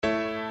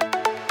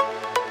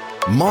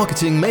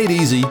Marketing Made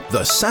Easy,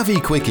 The Savvy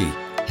Quickie.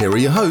 Here are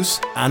your hosts,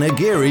 Anna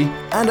Geary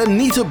and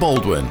Anita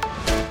Baldwin.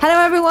 Hello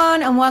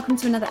everyone, and welcome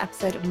to another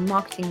episode of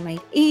Marketing Made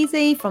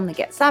Easy from the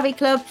Get Savvy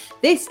Club.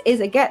 This is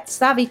a Get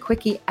Savvy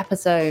Quickie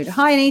episode.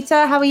 Hi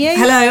Anita, how are you?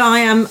 Hello, I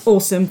am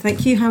awesome.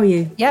 Thank you. How are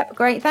you? Yep,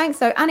 great, thanks.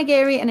 So Anna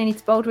Geary and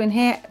Anita Baldwin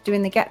here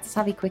doing the Get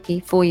Savvy Quickie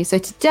for you. So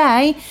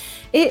today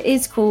it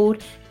is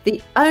called The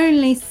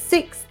Only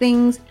 6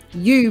 Things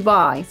You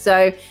Buy.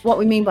 So what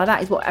we mean by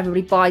that is what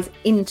everybody buys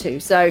into.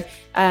 So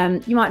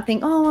you might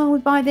think, oh, well, we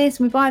buy this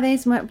and we buy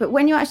this. But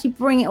when you actually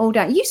bring it all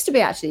down, it used to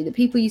be actually that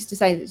people used to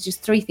say that it's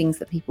just 3 things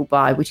that people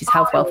buy, which is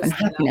health, wealth and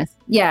happiness.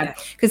 Yeah,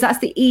 because that's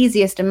the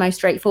easiest and most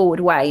straightforward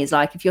way is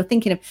like if you're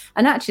thinking of,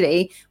 and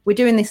actually we're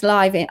doing this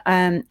live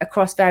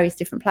across various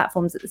different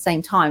platforms at the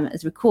same time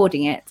as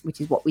recording it,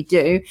 which is what we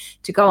do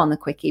to go on the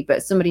quickie.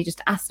 But somebody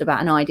just asked about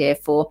an idea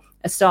for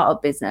a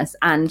startup business,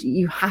 and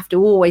you have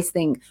to always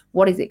think,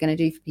 what is it going to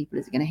do for people?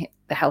 Is it going to hit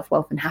the health,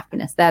 wealth and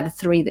happiness? They're the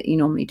 3 that you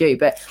normally do.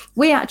 But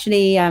we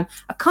actually, I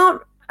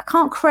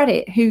can't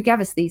credit who gave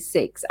us these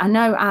 6. I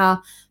know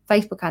our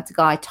Facebook ads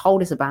guy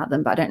told us about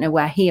them, but I don't know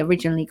where he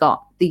originally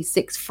got these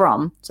 6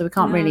 from. So we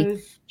can't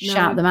really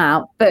shout them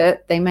out,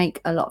 but they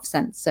make a lot of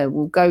sense. So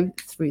we'll go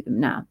through them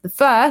now. The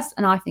first,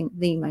 and I think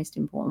the most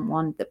important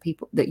one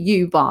that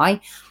you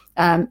buy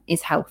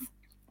is health.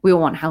 We all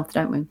want health,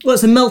 don't we? Well,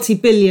 it's a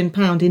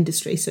multi-billion-pound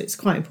industry, so it's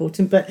quite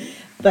important. But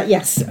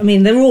yes, I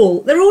mean they're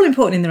all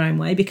important in their own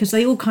way because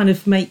they all kind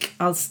of make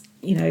us,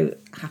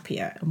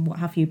 happier and what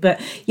have you. But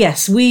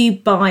yes, we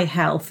buy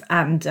health,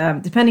 and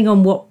depending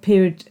on what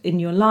period in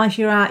your life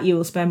you're at, you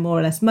will spend more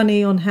or less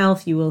money on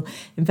health. You will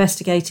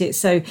investigate it.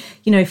 So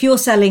if you're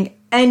selling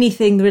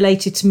anything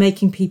related to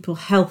making people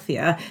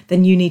healthier,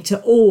 then you need to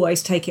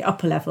always take it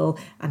up a level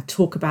and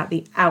talk about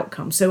the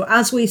outcome. So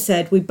as we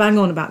said, we bang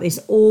on about this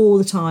all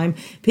the time.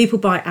 People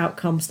buy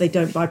outcomes. They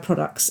don't buy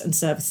products and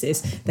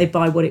services. They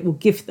buy what it will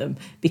give them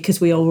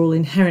because we are all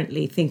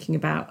inherently thinking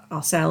about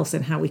ourselves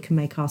and how we can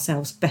make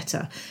ourselves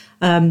better.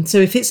 So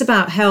if it's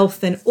about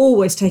health, then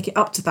always take it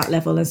up to that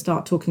level and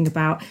start talking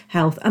about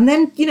health. And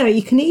then,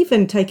 you can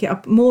even take it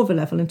up more of a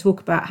level and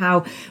talk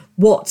about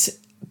what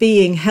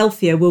being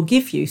healthier will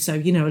give you. So,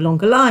 a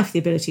longer life, the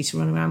ability to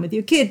run around with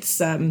your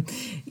kids,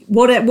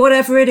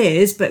 whatever it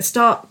is, but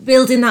start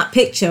building that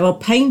picture or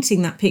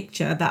painting that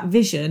picture, that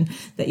vision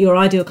that your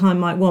ideal client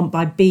might want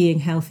by being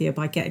healthier,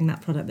 by getting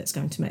that product that's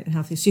going to make them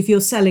healthier. So if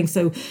you're selling,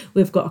 so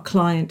we've got a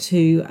client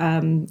who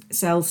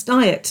sells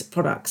diet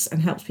products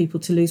and helps people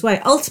to lose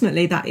weight.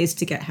 Ultimately, that is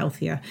to get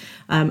healthier.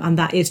 And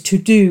that is to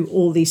do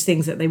all these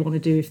things that they want to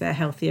do if they're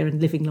healthier and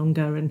living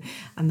longer and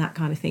that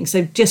kind of thing.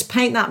 So just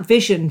paint that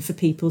vision for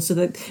people so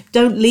that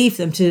don't leave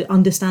them to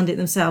understand it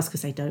themselves,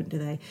 because they don't, do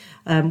they?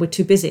 We're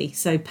too busy.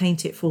 So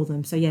paint it for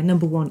them. So yeah,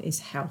 number 1 is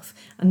health.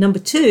 And number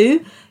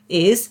 2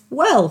 is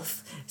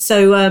wealth.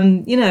 So,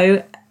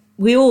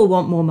 we all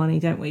want more money,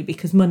 don't we?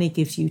 Because money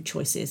gives you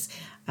choices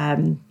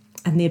and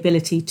the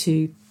ability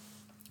to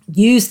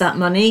use that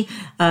money,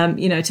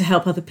 to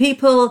help other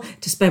people,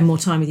 to spend more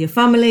time with your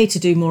family, to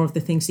do more of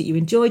the things that you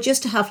enjoy,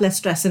 just to have less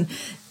stress. And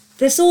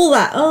there's all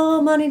that,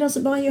 money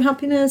doesn't buy you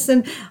happiness.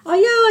 And,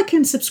 I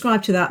can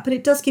subscribe to that. But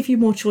it does give you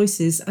more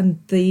choices and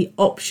the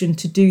option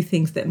to do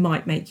things that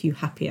might make you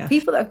happier.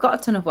 People that have got a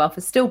ton of wealth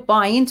are still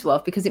buying into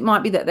wealth because it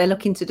might be that they're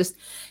looking to just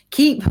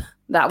keep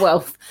that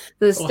wealth.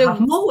 Have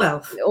more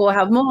wealth. Or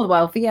have more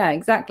wealth. Yeah,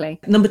 exactly.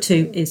 Number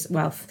 2 is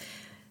wealth.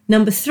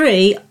 Number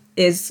 3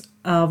 is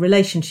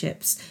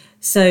relationships.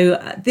 So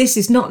this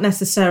is not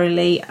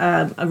necessarily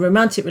a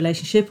romantic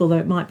relationship, although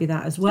it might be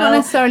that as well. Not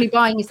necessarily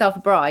buying yourself a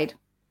bride.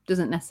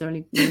 Doesn't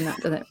necessarily mean that,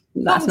 does it?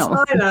 That's not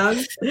what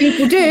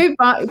people do.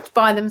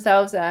 Buy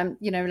themselves,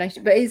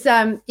 relationship. But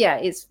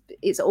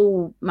it's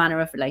all manner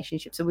of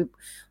relationships. So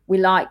we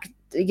like,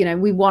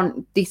 we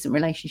want decent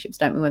relationships,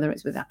 don't we? Whether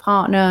it's with our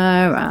partner,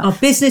 our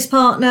business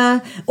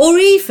partner, or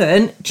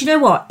even, do you know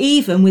what?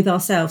 Even with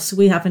ourselves. So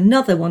we have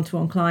another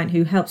one-to-one client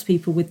who helps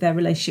people with their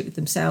relationship with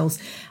themselves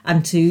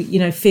and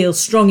to, feel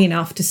strong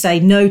enough to say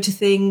no to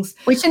things.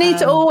 Which you need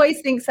to always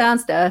think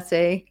sounds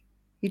dirty.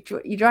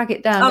 You drag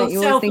it down. You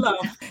self-love.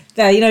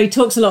 He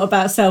talks a lot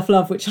about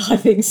self-love, which I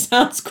think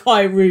sounds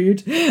quite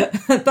rude,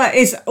 but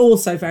it's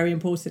also very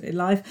important in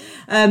life.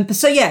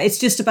 So yeah, it's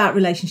just about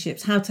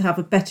relationships, how to have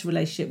a better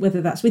relationship,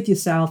 whether that's with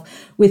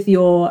yourself, with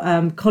your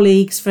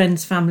colleagues,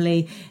 friends,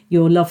 family,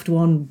 your loved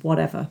one,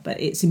 whatever. But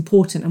it's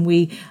important, and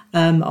we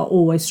are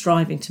always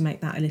striving to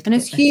make that a little bit better.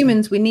 And as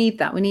humans, we need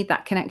that. We need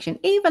that connection,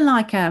 even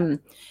like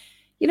your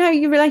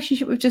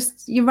relationship with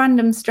just your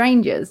random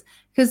strangers,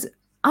 because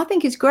I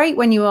think it's great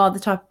when you are the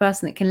type of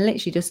person that can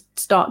literally just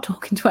start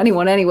talking to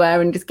anyone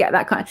anywhere and just get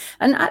that kind of,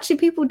 and actually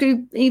people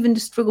do even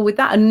just struggle with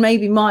that and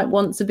maybe might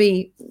want to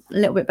be a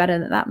little bit better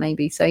than that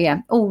maybe. So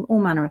yeah, all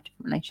manner of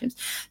different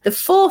relationships. The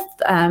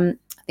 4th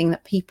thing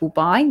that people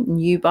buy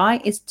and you buy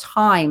is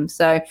time.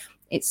 So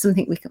it's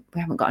something we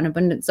haven't got an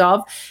abundance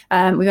of.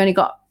 We've only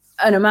got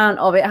an amount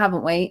of it,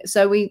 haven't we?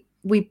 So we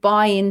we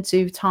buy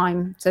into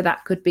time. So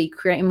that could be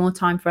creating more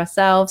time for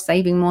ourselves,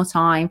 saving more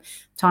time.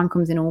 Time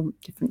comes in all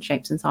different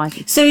shapes and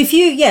sizes. So if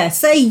you,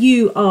 say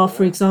you are,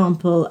 for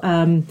example,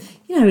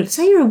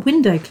 say you're a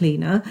window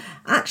cleaner,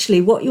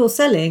 actually what you're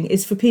selling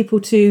is for people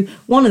to,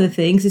 one of the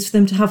things is for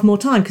them to have more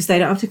time because they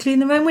don't have to clean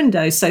their own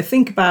windows. So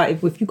think about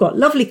if you've got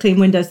lovely clean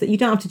windows that you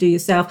don't have to do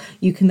yourself,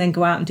 you can then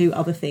go out and do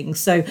other things.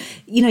 So,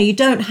 you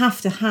don't have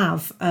to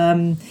have,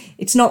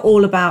 it's not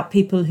all about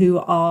people who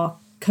are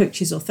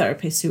coaches or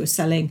therapists who are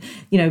selling,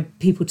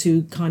 people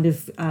to kind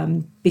of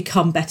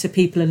become better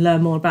people and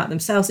learn more about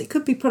themselves. It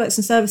could be products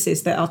and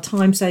services that are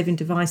time-saving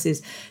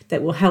devices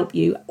that will help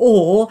you,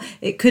 or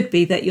it could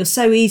be that you're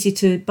so easy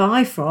to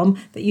buy from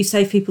that you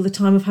save people the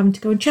time of having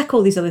to go and check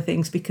all these other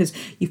things because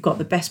you've got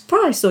the best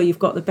price or you've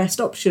got the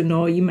best option,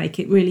 or you make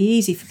it really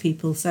easy for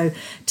people. So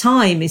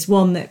time is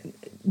one that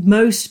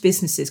most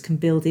businesses can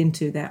build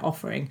into their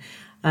offering.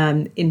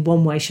 In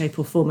one way, shape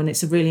or form, and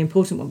it's a really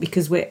important one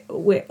because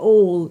we're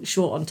all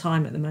short on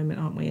time at the moment,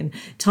 aren't we? And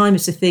time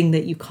is the thing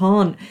that you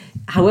can't,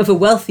 however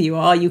wealthy you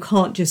are, you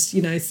can't just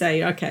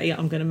say, okay,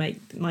 I'm going to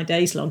make my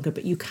days longer,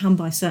 but you can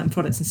buy certain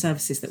products and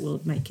services that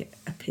will make it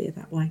appear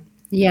that way.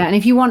 Yeah, and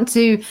if you want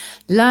to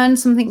learn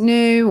something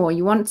new, or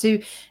you want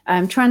to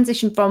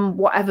transition from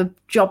whatever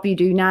job you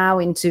do now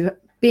into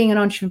being an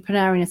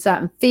entrepreneur in a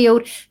certain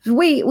field,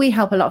 we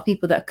help a lot of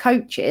people that are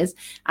coaches,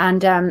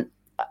 and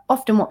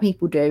often what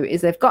people do is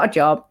they've got a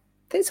job,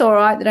 it's all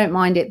right, they don't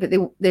mind it, but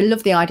they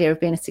love the idea of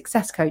being a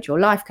success coach or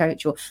life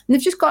coach, and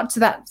they've just got to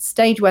that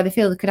stage where they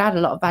feel they could add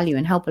a lot of value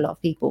and help a lot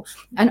of people.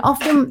 And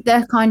often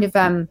they're kind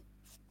of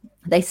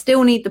they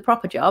still need the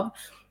proper job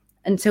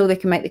until they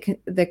can make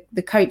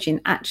the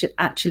coaching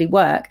actually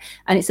work.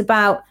 And it's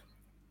about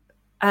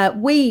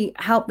we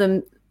help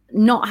them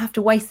not have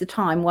to waste the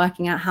time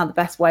working out how the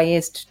best way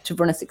is to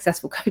run a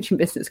successful coaching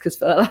business, because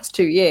for the last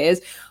 2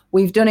 years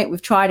we've done it,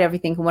 we've tried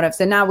everything and whatever.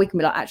 So now we can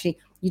be like, actually,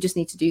 you just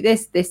need to do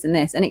this, this and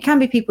this. And it can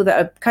be people that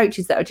are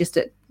coaches that are just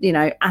at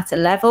a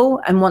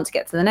level and want to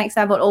get to the next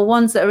level, or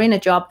ones that are in a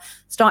job,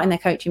 starting their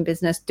coaching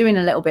business, doing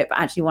a little bit, but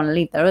actually want to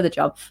leave their other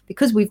job.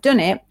 Because we've done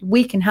it,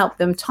 we can help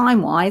them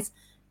time-wise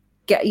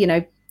get,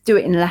 do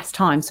it in less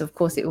time. So of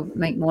course it will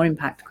make more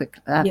impact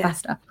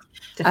faster.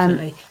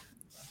 Definitely.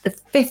 The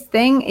fifth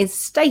thing is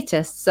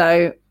status.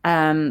 So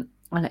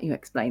I'll let you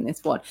explain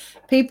this one.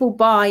 People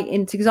buy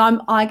into, because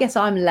I guess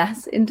I'm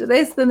less into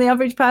this than the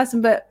average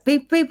person, but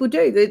people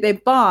do. They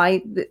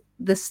buy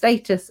the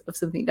status of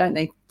something, don't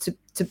they, to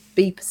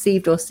be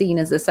perceived or seen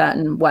as a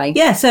certain way.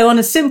 Yeah, so on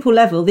a simple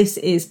level, this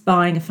is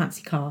buying a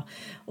fancy car,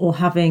 or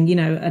having,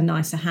 a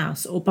nicer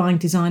house, or buying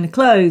designer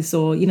clothes,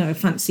 or, a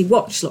fancy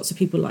watch. Lots of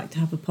people like to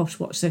have a posh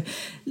watch. So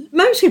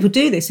most people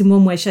do this in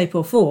one way, shape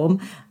or form,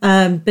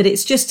 but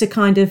it's just to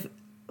kind of,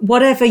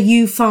 whatever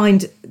you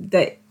find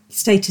that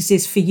status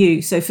is for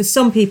you. So for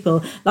some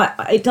people, like,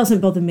 it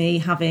doesn't bother me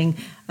having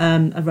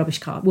a rubbish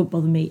car. It wouldn't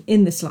bother me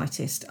in the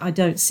slightest. I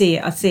don't see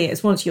it. I see it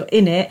as once you're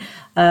in it,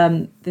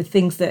 the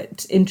things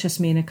that interest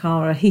me in a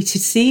car are a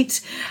heated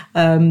seat,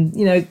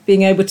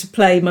 being able to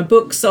play my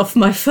books off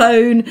my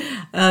phone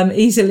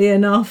easily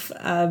enough,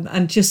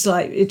 and just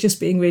like it just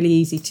being really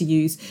easy to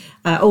use.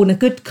 And a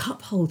good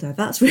cup holder.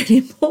 That's really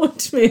important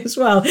to me as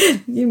well.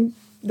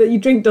 That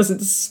your drink doesn't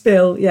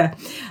spill,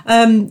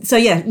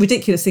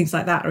 ridiculous things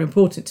like that are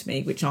important to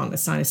me, which aren't a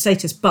sign of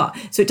status. But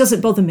so it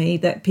doesn't bother me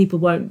that people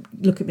won't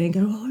look at me and go,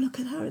 oh, look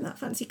at her in that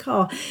fancy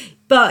car.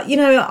 But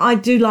I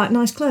do like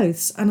nice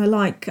clothes, and I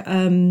like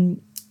I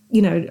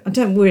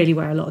don't really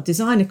wear a lot of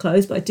designer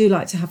clothes, but I do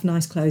like to have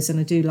nice clothes, and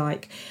I do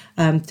like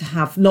to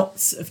have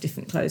lots of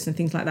different clothes and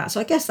things like that. So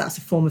I guess that's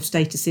a form of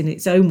status in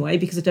its own way,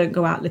 because I don't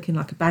go out looking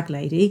like a bag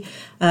lady.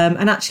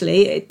 And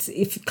actually,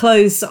 if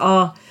clothes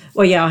are,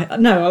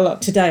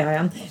 today I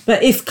am.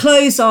 But if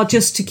clothes are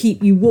just to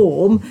keep you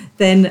warm,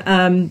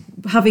 then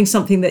having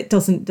something that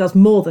does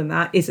more than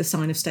that is a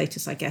sign of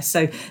status, I guess.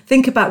 So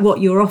think about what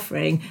you're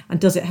offering, and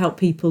does it help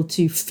people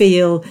to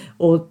feel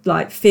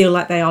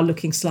like they are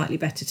looking slightly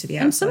better to the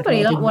outside. And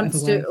somebody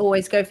wants to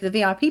always go for the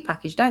VIP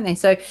package, don't they?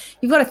 So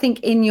you've got to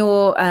think in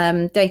your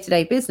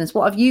day-to-day business,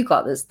 what have you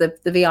got that's the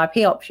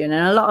VIP option?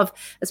 And a lot of,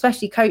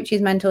 especially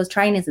coaches, mentors,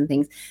 trainers and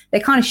things, they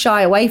kind of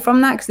shy away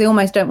from that because they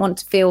almost don't want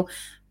to feel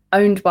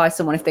owned by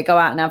someone if they go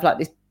out and have like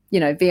this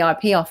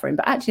VIP offering.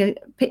 But actually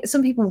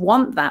some people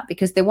want that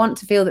because they want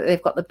to feel that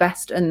they've got the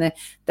best and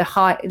the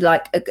high,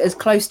 like as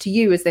close to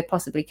you as they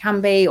possibly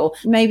can be. Or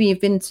maybe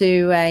you've been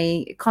to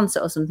a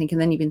concert or something, and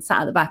then you've been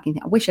sat at the back and you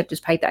think, I wish I'd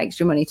just paid that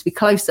extra money to be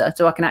closer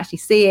so I can actually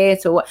see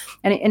it,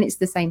 and it's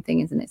the same thing,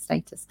 isn't it?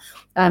 Status.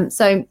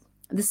 So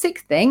the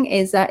sixth thing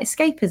is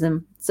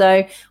escapism.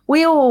 So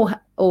we all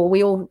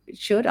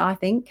should, I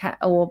think,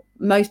 or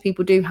most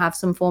people do have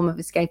some form of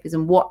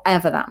escapism,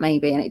 whatever that may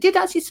be. And it did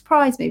actually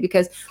surprise me,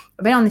 because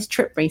I've been on this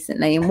trip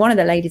recently, and one of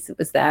the ladies that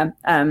was there,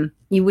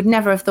 you would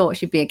never have thought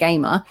she'd be a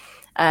gamer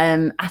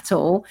at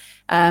all,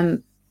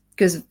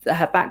 because of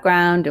her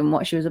background and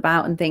what she was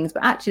about and things.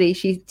 But actually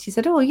she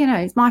said,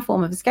 it's my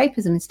form of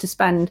escapism is to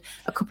spend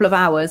a couple of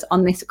hours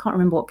on this. I can't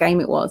remember what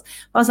game it was.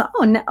 I was like,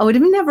 I would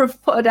have never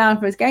put her down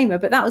for a gamer,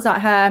 but that was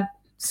like her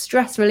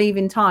stress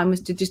relieving time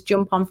was to just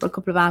jump on for a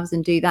couple of hours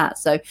and do that.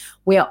 So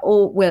we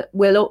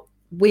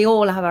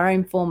all have our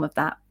own form of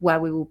that, where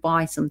we will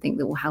buy something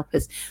that will help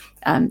us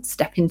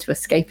step into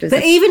escapism.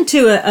 But even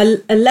to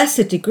a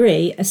lesser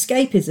degree,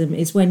 escapism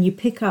is when you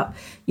pick up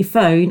your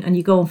phone and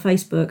you go on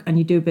Facebook and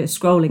you do a bit of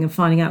scrolling and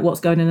finding out what's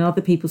going on in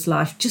other people's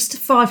life, just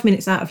 5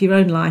 minutes out of your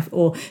own life,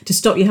 or to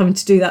stop you having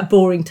to do that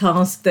boring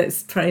task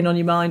that's preying on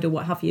your mind or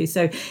what have you.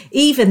 So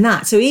even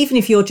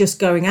if you're just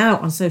going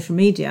out on social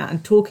media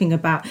and talking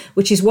about,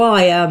 which is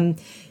why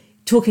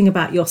talking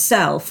about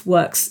yourself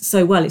works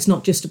so well. It's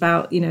not just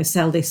about,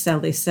 sell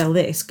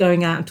this,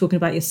 going out and talking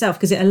about yourself,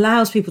 because it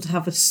allows people to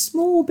have a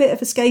small bit of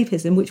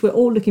escapism, which we're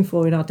all looking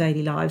for in our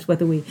daily lives,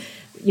 whether we,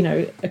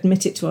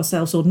 admit it to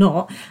ourselves or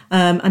not,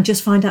 and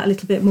just find out a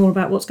little bit more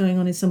about what's going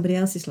on in somebody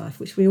else's life,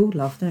 which we all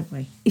love, don't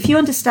we? If you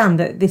understand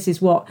that this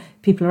is what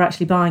people are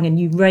actually buying, and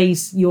you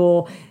raise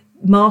your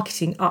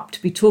marketing up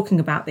to be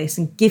talking about this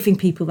and giving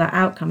people that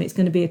outcome, it's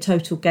going to be a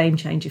total game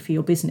changer for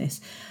your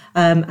business.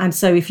 And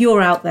so if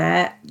you're out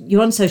there,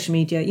 you're on social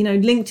media,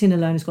 LinkedIn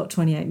alone has got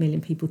 28 million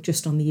people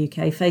just on the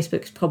UK.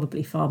 Facebook is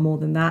probably far more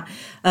than that.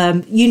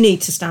 You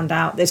need to stand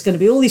out. There's going to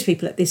be all these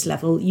people at this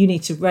level. You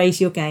need to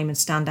raise your game and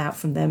stand out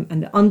from them.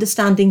 And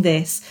understanding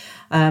this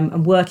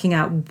and working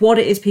out what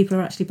it is people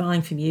are actually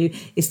buying from you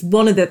is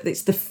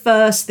it's the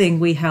first thing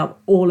we help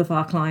all of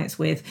our clients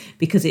with,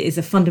 because it is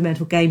a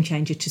fundamental game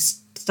changer to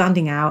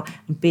standing out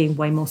and being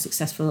way more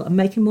successful and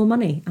making more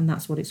money. And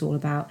that's what it's all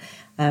about,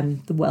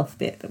 the wealth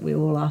bit that we're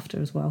all after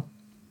as well.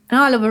 And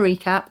I love a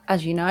recap,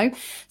 as you know.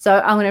 So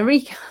I'm going to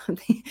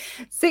recap the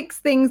 6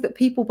 things that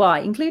people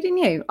buy, including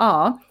you,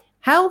 are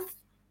health.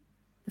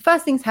 The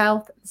first thing's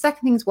health. The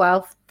second thing's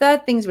wealth.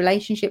 Third thing's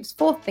relationships.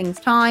 Fourth thing's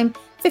time.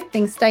 Fifth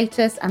thing's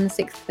status. And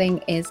the 6th thing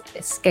is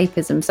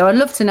escapism. So I'd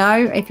love to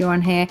know, if you're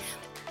on here,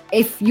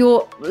 if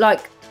you're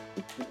like,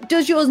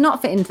 does yours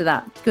not fit into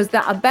that? Because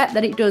I bet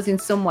that it does in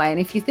some way. And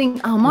if you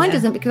think, oh, mine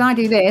doesn't because I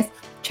do this,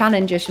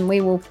 challenge us and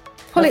we will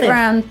pull it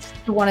around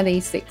to one of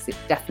these 6,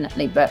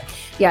 definitely. But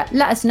yeah,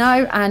 let us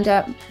know,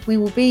 and we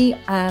will be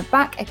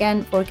back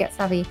again for a Get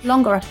Savvy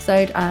longer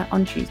episode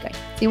on Tuesday.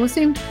 See you all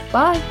soon.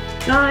 Bye.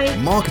 Bye.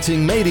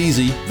 Marketing Made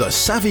Easy, the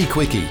Savvy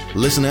Quickie.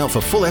 Listen out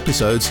for full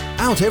episodes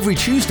out every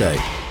Tuesday.